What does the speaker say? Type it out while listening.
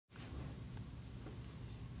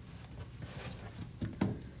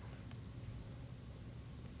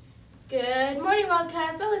Good morning,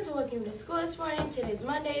 Wildcats. I'd like to welcome you to school this morning. Today's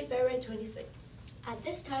Monday, February 26th. At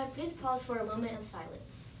this time, please pause for a moment of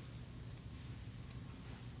silence.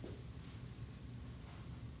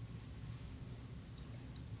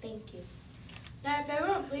 Thank you. Now, if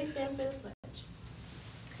everyone please stand for the pledge.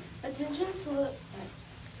 Attention to the pledge.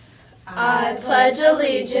 I pledge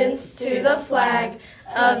allegiance to the flag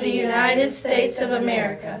of the United States of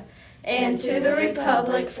America and to the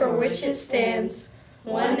republic for which it stands,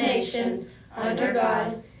 one nation, under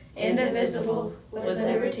God, indivisible, with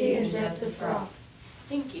liberty and justice for all.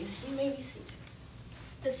 Thank you. You may be seated.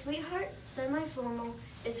 The Sweetheart Semi-Formal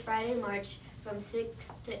is Friday, March from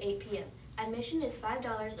 6 to 8 p.m. Admission is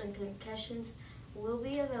 $5 and concessions will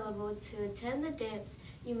be available. To attend the dance,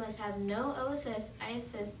 you must have no OSS,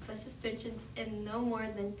 ISS, plus suspensions, and no more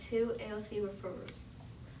than 2 ALC referrals.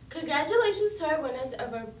 Congratulations to our winners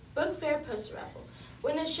of our book fair poster raffle.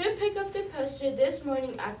 Winners should pick up their poster this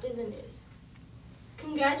morning after the news.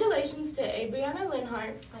 Congratulations to Abriana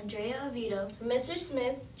Linhart, Andrea Oviedo, Mr.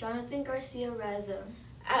 Smith, Jonathan Garcia Razone,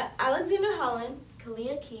 Alexander Holland,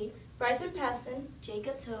 Kalia Keat, Bryson Passon,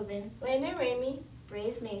 Jacob Tobin, Landon Ramey,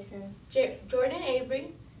 Brave Mason, Jordan Avery,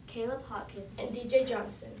 Caleb Hopkins, and DJ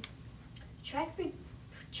Johnson.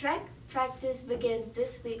 Track practice begins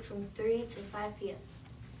this week from 3 to 5 p.m.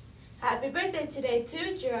 Happy birthday today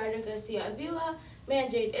to Gerardo Garcia Avila,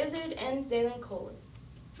 Manjade Izzard, and Zaylen Colas.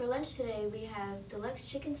 For lunch today, we have deluxe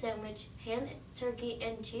chicken sandwich, ham, turkey,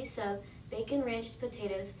 and cheese sub, bacon ranched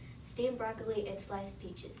potatoes, steamed broccoli, and sliced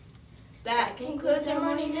peaches. That concludes our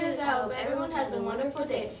morning news. I hope everyone has a wonderful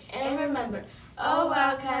day. And remember, all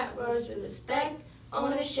Wildcats grows with respect,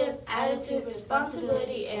 ownership, attitude,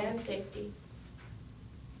 responsibility, and safety.